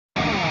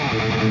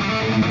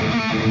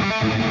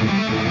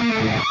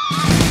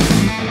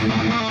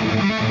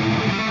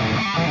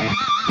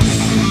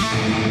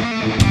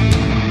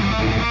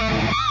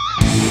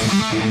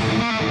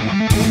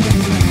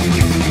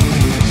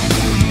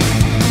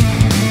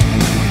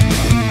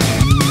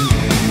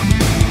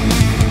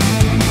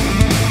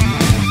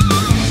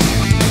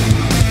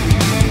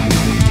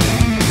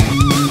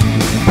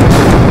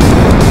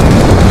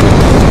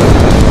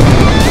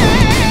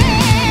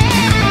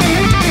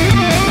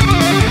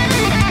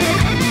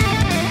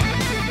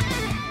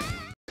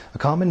A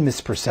common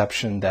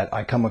misperception that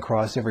I come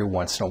across every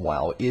once in a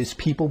while is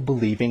people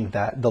believing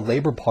that the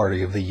Labour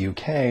Party of the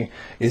UK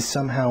is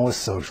somehow a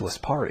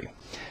socialist party.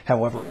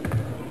 However...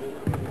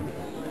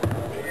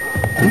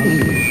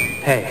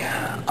 Hey,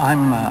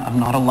 I'm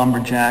not a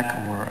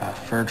lumberjack or a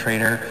fur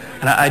trader,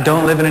 and I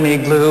don't live in an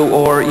igloo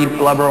or eat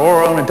blubber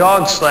or own a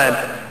dog sled,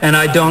 and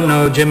I don't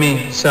know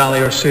Jimmy,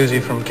 Sally, or Susie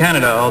from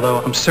Canada,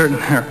 although I'm certain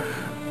they're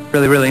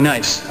really, really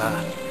nice.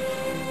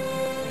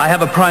 I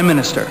have a prime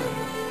minister,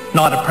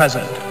 not a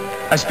president.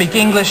 I speak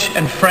English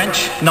and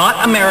French, not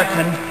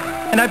American,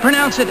 and I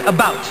pronounce it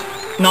about,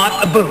 not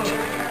a boot.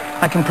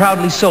 I can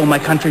proudly sew my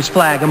country's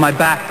flag on my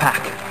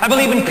backpack. I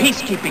believe in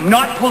peacekeeping,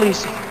 not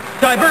policing.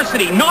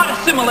 Diversity, not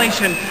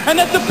assimilation, and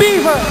that the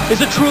beaver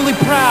is a truly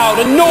proud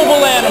and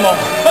noble animal.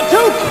 A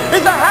toque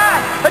is a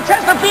hat, a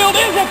Chesterfield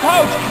is a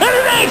coach, and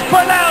it is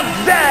pronounced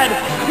Z,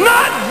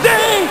 not Z.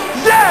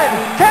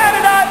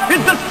 Canada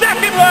is the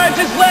second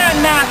largest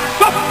landmass,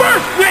 the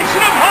first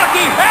nation of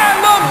hockey, and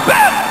the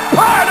best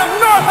part of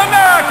North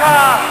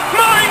America.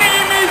 My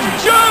name is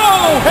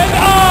Joe, and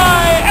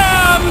I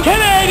am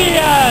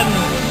Canadian.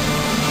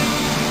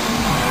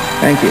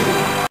 Thank you.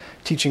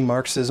 Teaching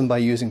Marxism by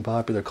using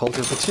popular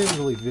culture,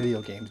 particularly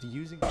video games,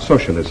 using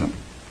socialism.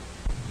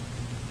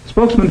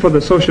 Spokesman for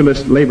the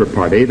Socialist Labour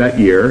Party that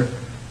year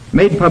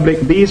made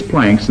public these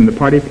planks in the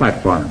party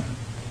platform.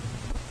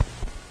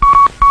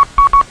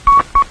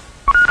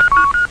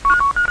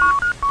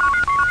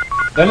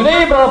 The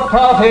Labour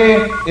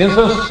Party is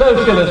a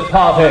socialist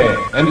party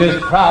and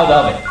is proud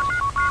of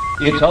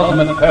it. Its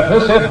ultimate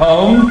purpose at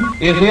home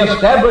is the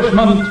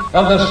establishment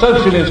of the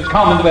socialist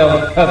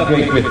Commonwealth of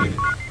Great Britain.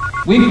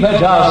 We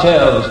pledge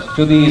ourselves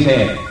to these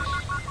ends: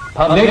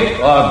 public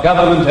or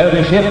government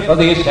ownership of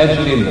the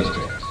essential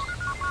industries,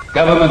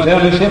 government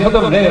ownership of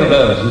the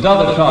railroads and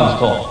other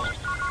transport,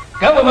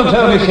 government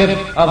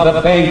ownership of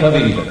the Bank of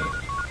England,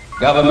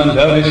 government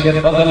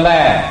ownership of the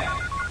land,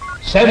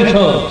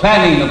 central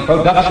planning of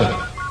production,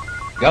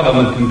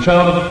 government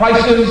control of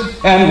prices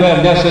and,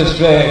 where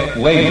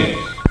necessary, wages,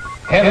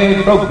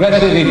 heavy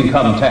progressive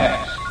income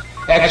tax,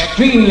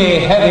 extremely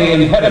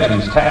heavy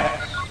inheritance tax,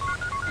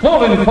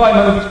 full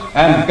employment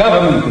and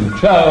government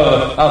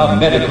control of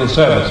medical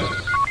services.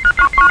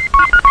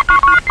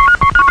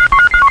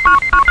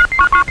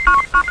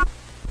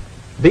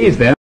 These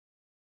then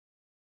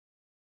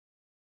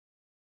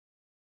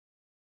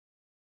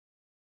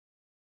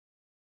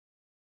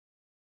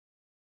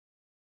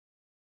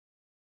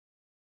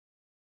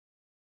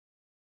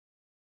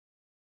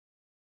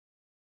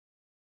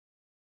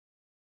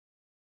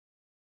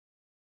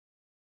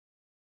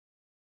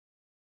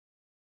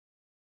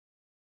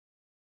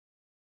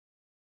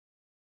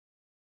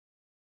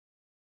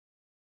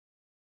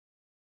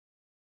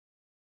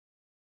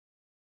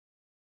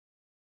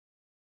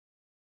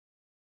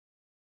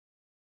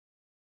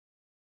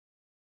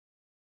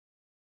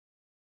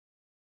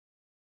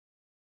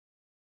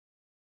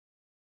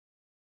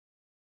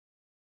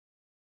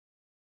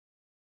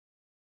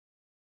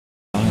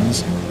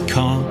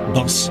car,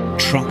 bus,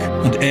 truck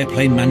and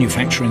airplane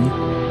manufacturing,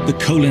 the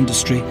coal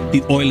industry,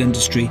 the oil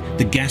industry,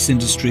 the gas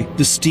industry,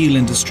 the steel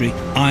industry,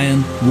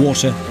 iron,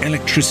 water,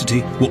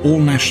 electricity were all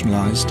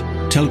nationalized.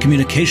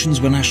 Telecommunications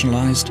were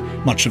nationalized,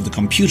 much of the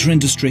computer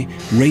industry,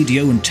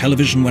 radio and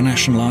television were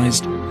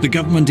nationalized. The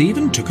government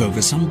even took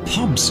over some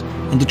pubs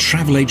and the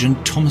travel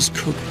agent Thomas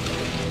Cook.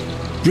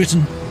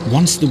 Britain,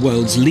 once the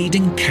world's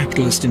leading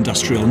capitalist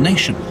industrial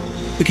nation,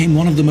 became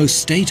one of the most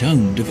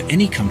state-owned of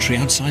any country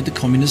outside the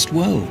communist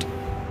world.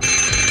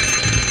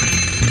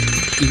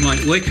 You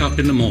might wake up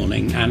in the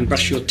morning and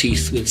brush your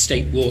teeth with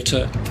state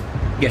water,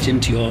 get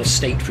into your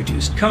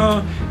state-produced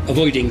car,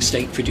 avoiding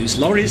state-produced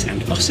lorries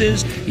and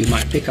buses. You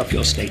might pick up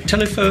your state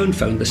telephone,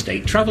 phone the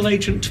state travel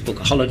agent, book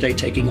a holiday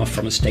taking off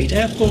from a state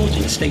airport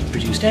in a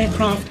state-produced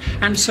aircraft,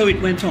 and so it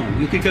went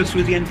on. You could go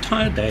through the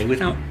entire day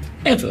without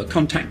ever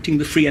contacting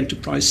the free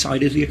enterprise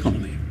side of the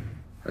economy.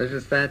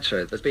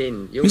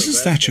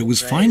 Mrs. Thatcher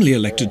was finally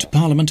elected to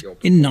Parliament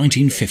in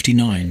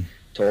 1959.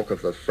 Talk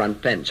of the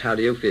front bench. How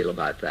do you feel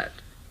about that?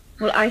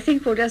 Well, I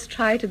think we'll just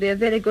try to be a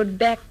very good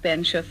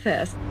backbencher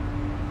first.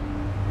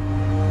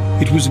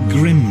 It was a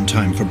grim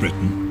time for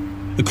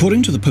Britain.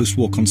 According to the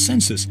post-war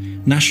consensus,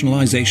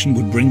 nationalisation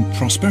would bring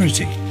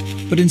prosperity.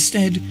 But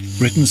instead,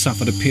 Britain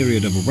suffered a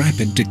period of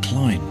rapid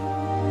decline.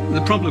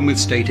 The problem with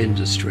state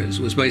industries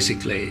was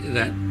basically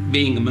that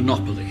being a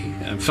monopoly,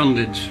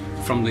 funded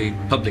from the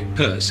public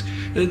purse,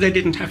 they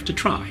didn't have to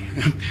try.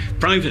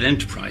 Private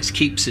enterprise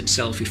keeps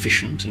itself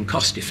efficient and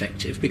cost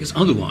effective because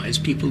otherwise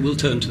people will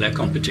turn to their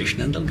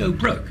competition and they'll go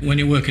broke. When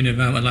you're working in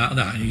an environment like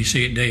that and you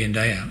see it day in,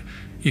 day out,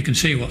 you can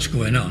see what's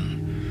going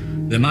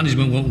on. The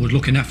management, what was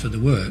looking after the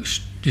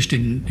works, just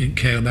didn't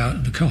care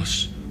about the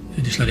costs.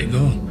 They just let it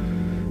go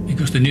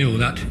because they knew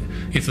that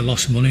if they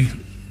lost money,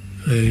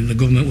 the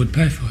government would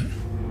pay for it.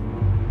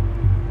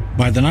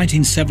 By the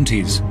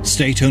 1970s,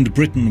 state-owned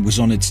Britain was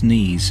on its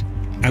knees,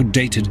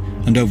 outdated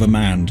and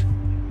overmanned.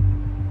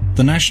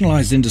 The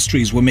nationalised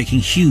industries were making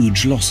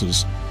huge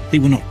losses. They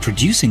were not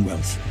producing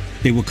wealth,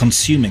 they were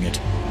consuming it.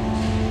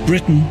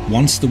 Britain,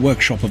 once the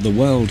workshop of the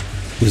world,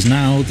 was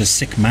now the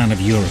sick man of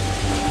Europe.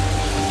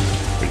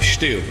 British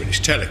Steel,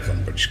 British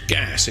Telecom, British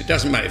Gas, it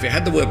doesn't matter. If it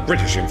had the word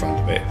British in front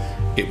of it,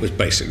 it was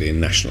basically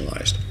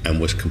nationalised and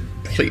was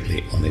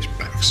completely on its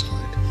backside.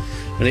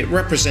 And it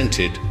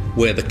represented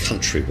where the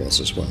country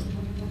was as well.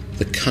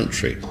 The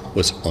country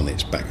was on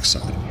its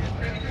backside.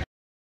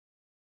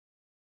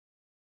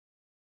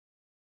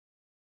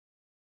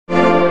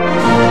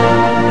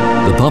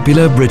 The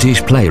popular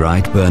British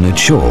playwright Bernard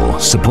Shaw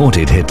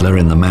supported Hitler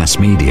in the mass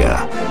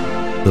media.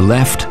 The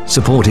left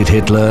supported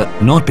Hitler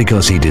not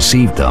because he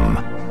deceived them.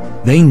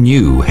 They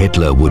knew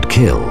Hitler would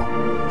kill.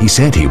 He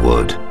said he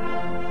would.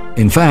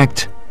 In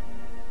fact,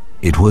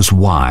 it was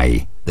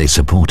why they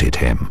supported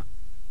him.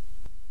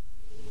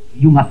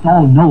 You must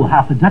all know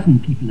half a dozen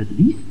people at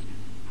least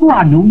who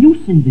are no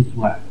use in this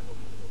world,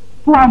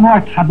 who are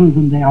more trouble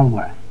than they are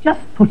worth.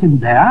 Just put him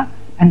there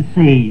and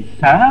say,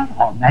 sir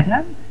or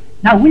madam,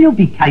 now will you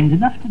be kind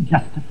enough to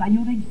justify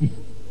your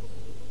existence?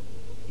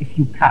 If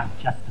you can't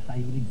justify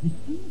your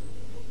existence,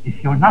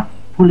 if you're not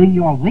pulling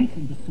your weight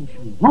in the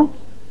social vote,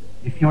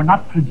 if you're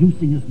not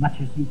producing as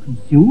much as you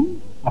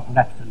consume, or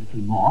perhaps a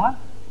little more,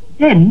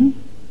 then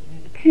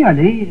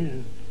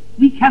clearly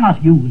we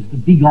cannot use the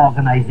big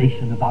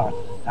organization of our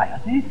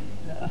society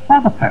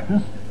for the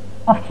purpose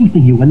of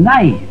keeping you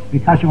alive,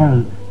 because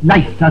your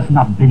life does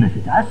not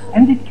benefit us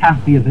and it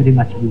can't be of very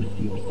much use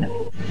to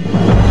yourself.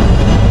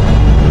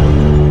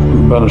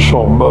 Bernard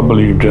Shaw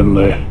believed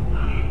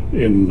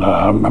in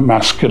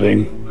mass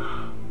killing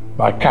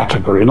by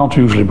category, not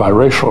usually by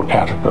racial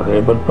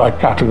category, but by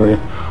category,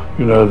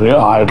 you know, the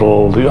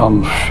idle, the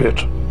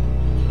unfit.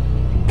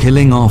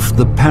 Killing off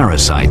the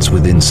parasites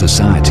within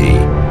society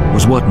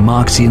was what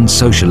Marxian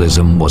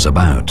socialism was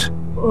about.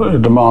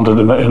 It demanded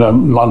in a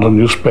London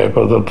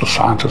newspaper that the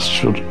scientists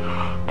should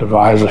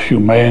devise a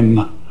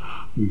humane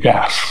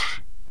gas.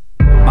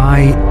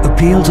 I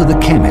appeal to the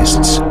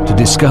chemists to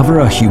discover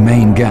a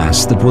humane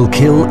gas that will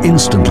kill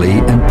instantly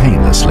and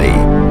painlessly.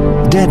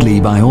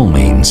 Deadly by all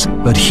means,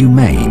 but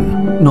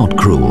humane, not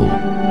cruel.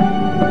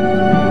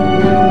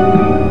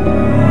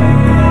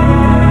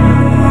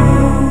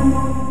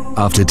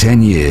 After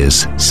 10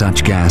 years,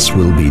 such gas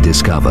will be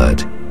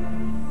discovered.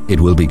 It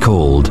will be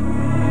called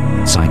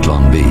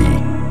Cyclone B.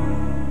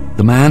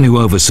 The man who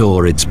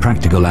oversaw its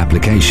practical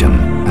application,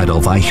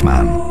 Adolf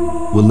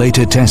Eichmann, will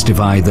later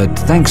testify that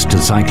thanks to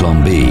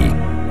Cyclone B,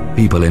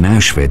 people in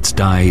Auschwitz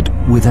died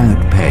without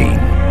pain.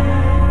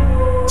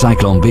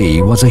 Cyclone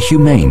B was a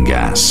humane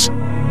gas.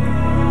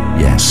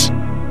 Yes,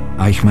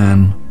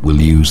 Eichmann will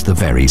use the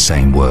very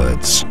same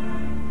words.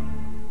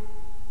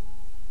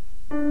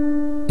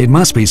 It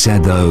must be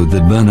said, though,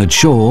 that Bernard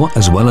Shaw,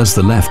 as well as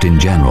the left in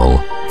general,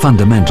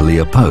 fundamentally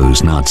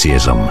opposed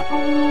Nazism,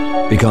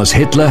 because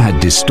Hitler had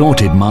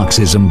distorted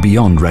Marxism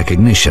beyond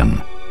recognition.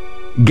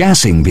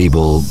 Gassing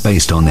people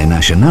based on their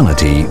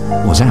nationality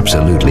was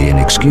absolutely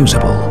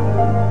inexcusable.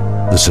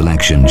 The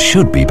selection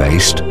should be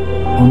based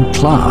on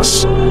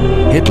class.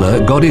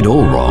 Hitler got it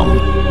all wrong.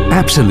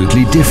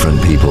 Absolutely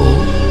different people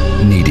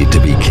needed to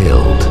be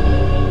killed.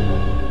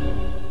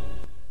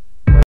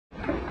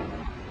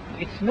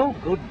 It's no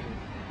good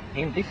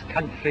in this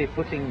country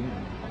putting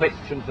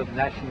questions of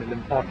national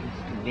importance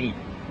to me.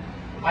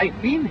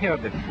 I've been here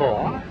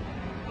before.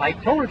 I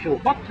told you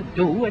what to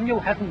do and you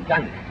haven't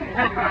done it.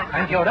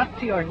 And you're up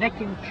to your neck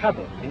in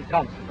trouble in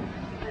consequence.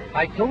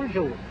 I told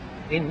you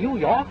in New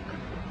York,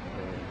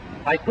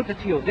 I put it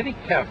to you very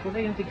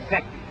carefully and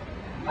exactly.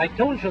 I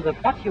told you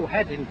that what you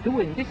had in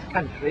doing this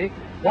country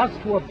was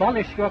to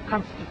abolish your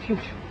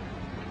constitution,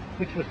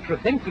 which was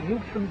preventing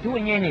you from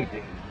doing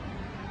anything.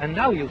 And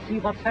now you see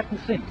what's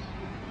happened since.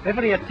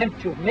 Every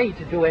attempt you've made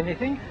to do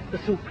anything, the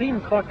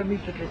Supreme Court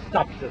immediately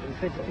stops it and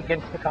says it's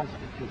against the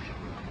Constitution.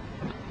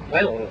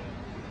 Well,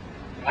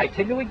 I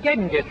tell you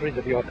again, get rid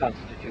of your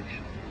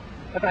Constitution.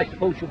 But I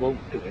suppose you won't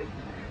do it.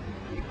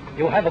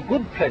 You have a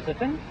good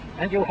president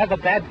and you have a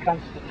bad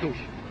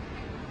Constitution.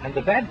 And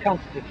the bad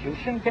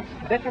Constitution gets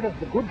the better of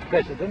the good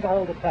president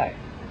all the time.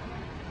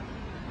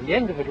 The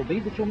end of it will be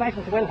that you might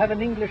as well have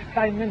an English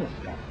Prime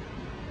Minister.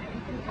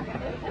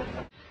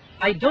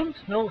 I don't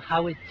know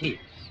how it is,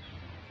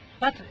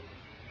 but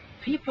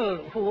people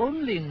who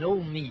only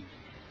know me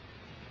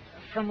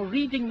from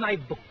reading my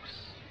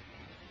books,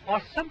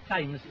 or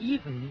sometimes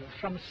even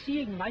from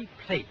seeing my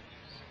plays,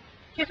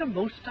 get a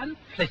most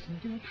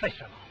unpleasant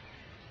impression of.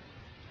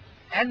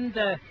 And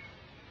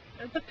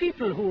The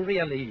people who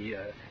really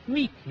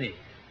meet me,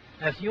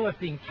 as you have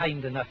been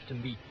kind enough to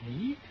meet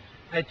me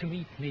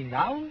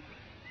now,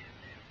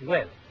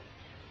 well,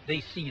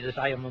 they see that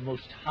I am a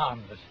most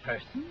harmless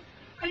person.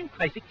 I'm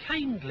quite a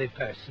kindly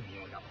person,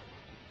 you know.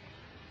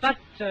 But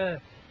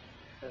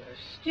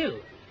still,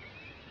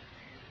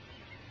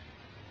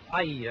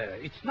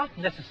 it's not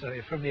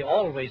necessary for me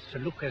always to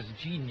look as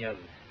genial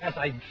as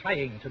I'm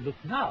trying to look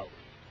now.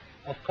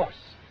 Of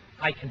course,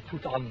 I can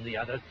put on the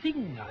other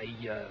thing,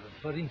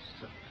 for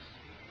instance.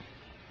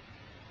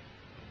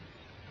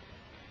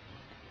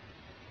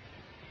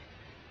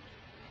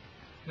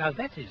 Now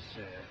that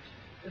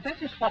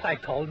is what I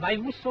call my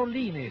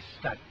Mussolini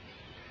study.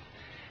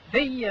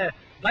 They,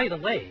 by the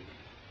way,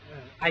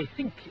 I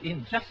think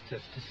in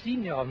justice to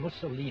Signor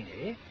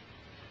Mussolini,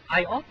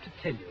 I ought to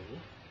tell you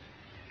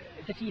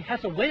that he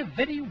has a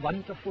very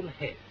wonderful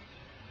head.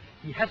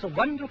 He has a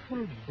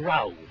wonderful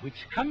brow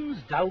which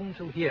comes down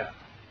to here.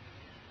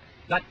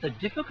 But the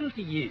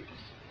difficulty is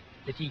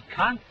that he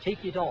can't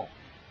take it off.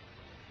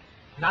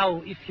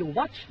 Now, if you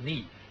watch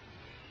me,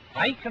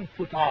 I can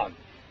put on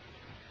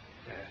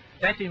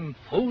that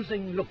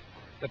imposing look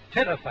that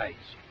terrifies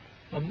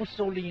you, the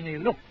Mussolini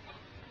look.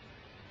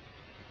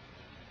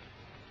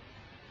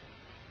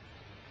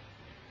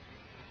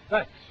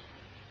 But,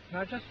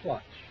 now just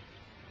watch.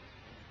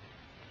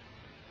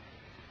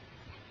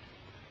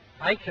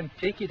 I can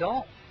take it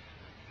off.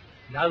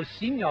 Now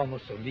Signor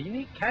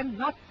Mussolini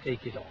cannot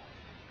take it off.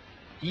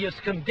 He is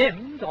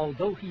condemned,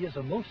 although he is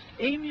a most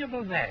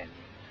amiable man,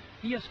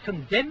 he is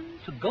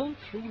condemned to go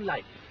through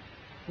life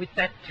with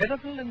that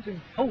terrible and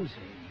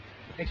imposing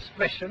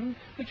expression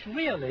which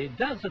really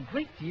does a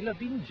great deal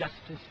of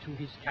injustice to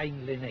his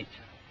kindly nature.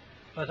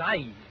 But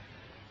I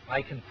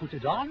can put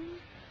it on,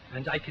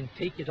 and I can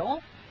take it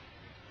off,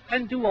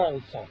 and do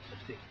all sorts of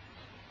things.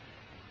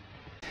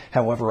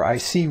 However, I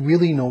see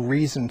really no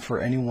reason for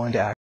anyone to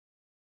act.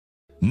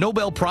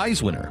 Nobel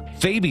Prize winner,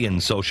 Fabian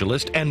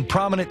socialist, and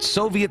prominent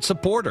Soviet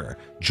supporter,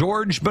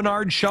 George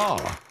Bernard Shaw.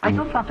 I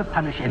don't want to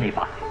punish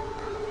anybody,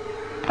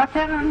 but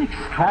there are an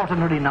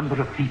extraordinary number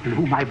of people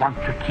whom I want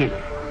to kill.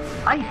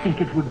 I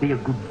think it would be a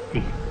good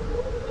thing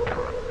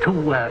to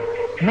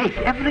make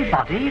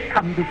everybody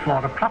come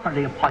before a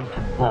properly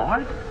appointed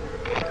board,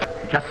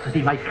 just as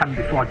he might come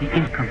before the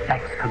income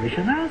tax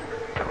commissioners,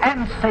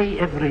 and say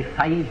every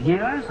 5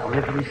 years or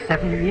every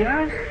 7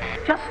 years,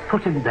 just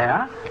put him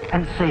there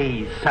and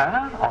say,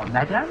 sir or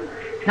madam,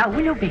 now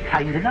will you be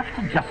kind enough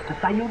to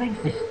justify your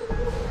existence?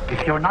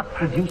 If you're not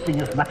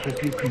producing as much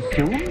as you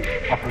consume,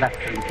 or perhaps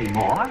a little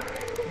more,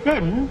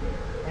 then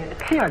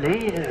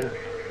clearly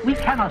we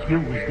cannot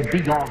use the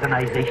big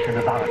organization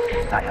of our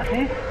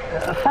society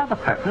for the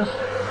purpose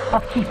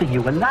of keeping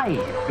you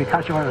alive,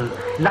 because your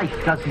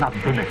life does not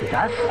benefit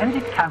us, and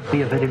it can't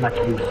be of very much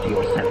use to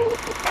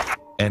yourself.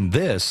 And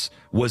this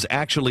was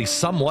actually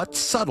somewhat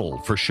subtle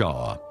for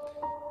Shaw.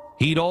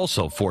 He'd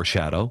also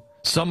foreshadow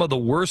some of the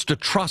worst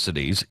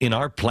atrocities in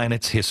our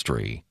planet's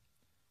history.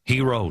 He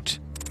wrote,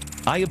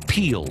 "I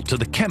appeal to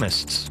the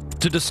chemists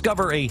to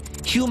discover a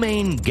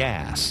humane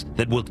gas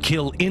that will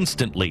kill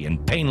instantly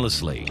and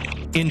painlessly.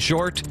 In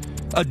short,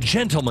 a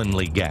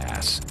gentlemanly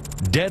gas,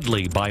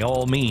 deadly by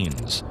all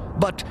means,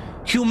 but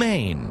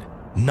humane,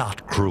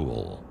 not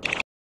cruel."